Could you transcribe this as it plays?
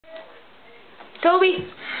Toby!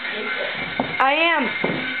 I am.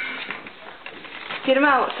 Get him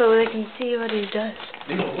out so they can see what he does.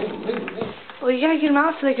 Well, you gotta get him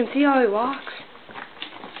out so they can see how he walks.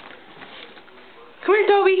 Come here,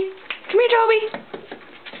 Toby. Come here, Toby.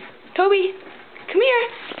 Toby, come here.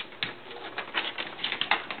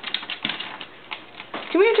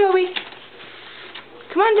 Come here, Toby.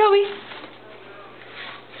 Come on, Toby.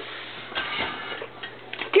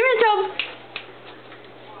 Come here, Toby.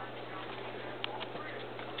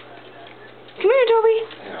 Come here, Toby.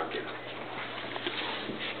 Yeah, I'll get him.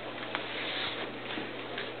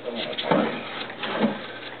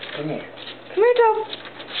 Come here. Come here, Toby.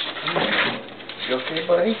 Come here. You okay,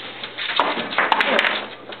 buddy?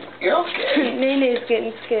 You're okay. Nene's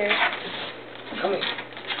getting scared. Come here.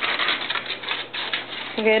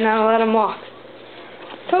 Okay, now let him walk.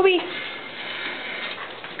 Toby.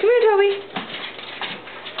 Come here, Toby.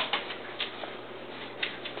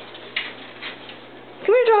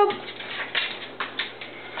 Come here, Toby.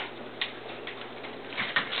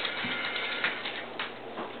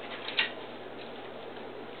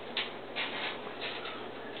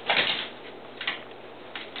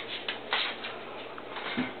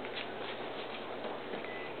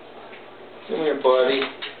 Come here, buddy.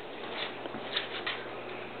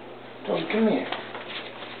 Don't come here.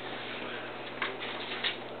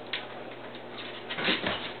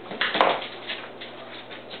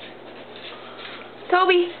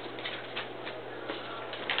 Toby.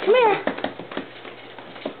 Come here.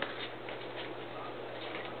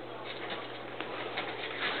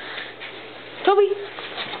 Toby.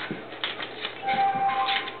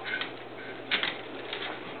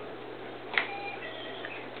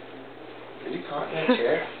 Did he caught in a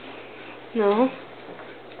chair? No.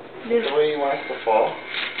 Is the way he wants to fall?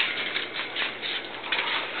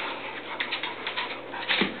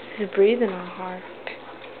 He's breathing all hard.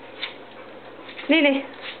 Nene.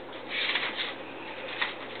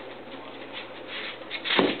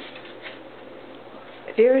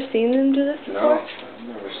 Have you ever seen them do this before? No, I've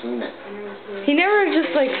never seen it. He never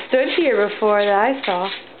just like stood here before that I saw.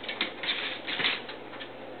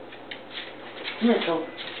 Come here, Toby.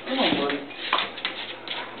 Come on, buddy.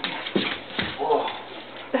 Whoa.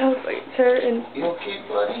 That was like hurting. You okay,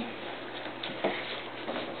 buddy?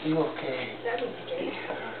 You okay?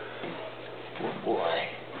 Good boy.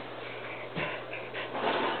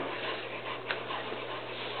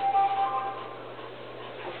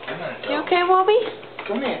 Come on, Toby. You okay, Wobby?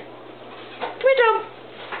 Come here. Come here, Toby.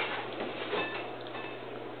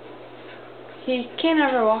 He can't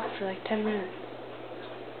ever walk for like 10 minutes.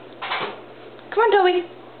 Come on, Toby.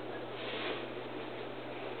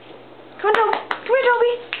 Come on, Toby. Come here,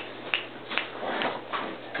 Toby.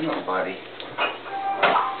 Come on, buddy.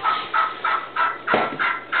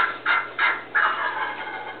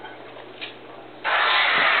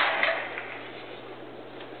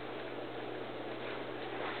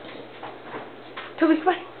 Toby, come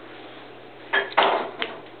on.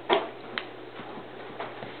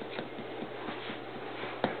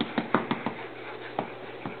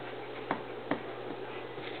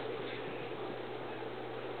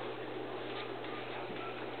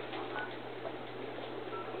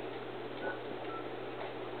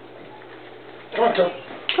 Come on, Toby.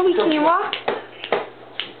 Toby, can you walk?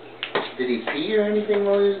 Did he pee or anything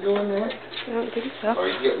while he was doing that? I don't think so. Oh,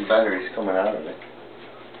 he's getting better. He's coming out of it.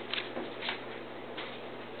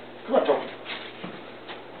 Come on, Toby.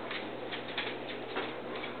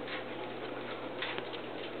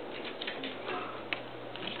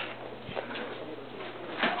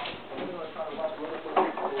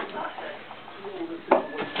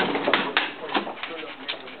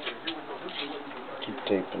 Keep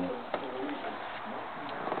taping it.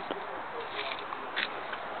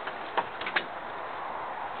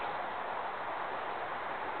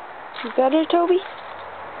 You better, Toby?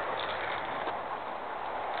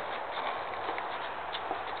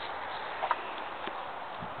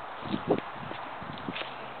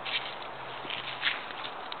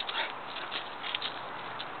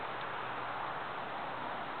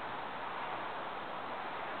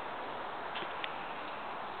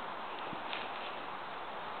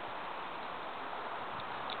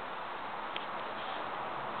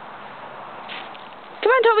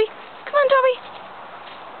 Come on, Toby. Come on, Toby.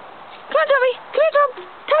 Come on, Toby. Come here, Toby.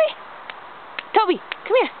 Toby. Toby,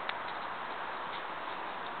 come here.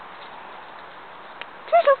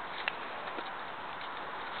 Come here, Toby.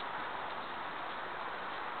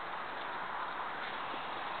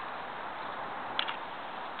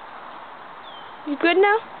 You good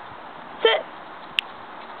now? Sit.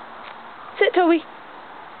 Sit, Toby.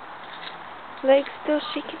 Legs still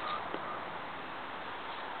shaking.